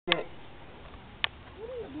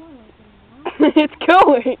It's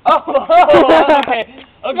going. Oh, okay.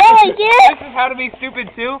 Yay, This is how to be stupid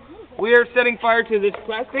too. We are setting fire to this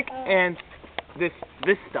plastic and this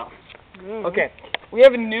stuff. Okay. We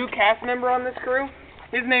have a new cast member on this crew.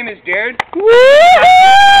 His name is Jared. Woo!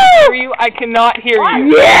 I cannot hear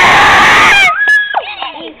you. Yeah!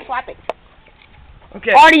 He's clapping.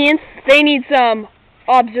 Okay. Audience, they need some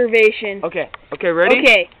observation. Okay. Okay, ready?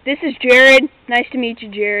 Okay, this is Jared. Nice to meet you,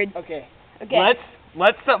 Jared. Okay. Okay.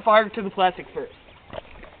 Let's set fire to the plastic first.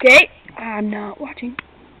 Okay. I'm not watching.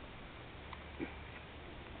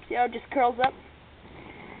 See how it just curls up?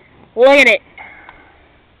 Look at it.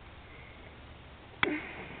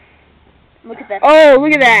 Look at that. Oh,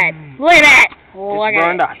 look at that. Look at that. Look It's at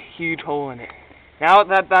burned it. a huge hole in it. Now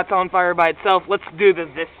that that's on fire by itself, let's do this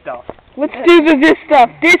stuff. Let's do this stuff.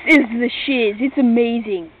 This is the shiz. It's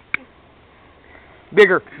amazing.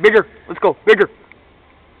 Bigger, bigger. Let's go, bigger.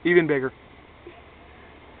 Even bigger.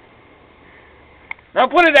 Now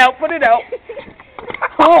put it out, put it out.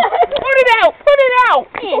 Oh. Put it out, put it out.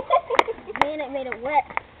 Man, it made it wet.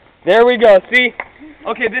 There we go, see?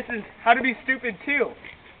 Okay, this is how to be stupid too.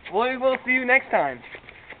 We'll see you next time.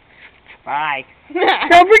 Bye.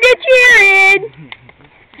 Don't forget Jared.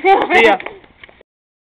 See ya.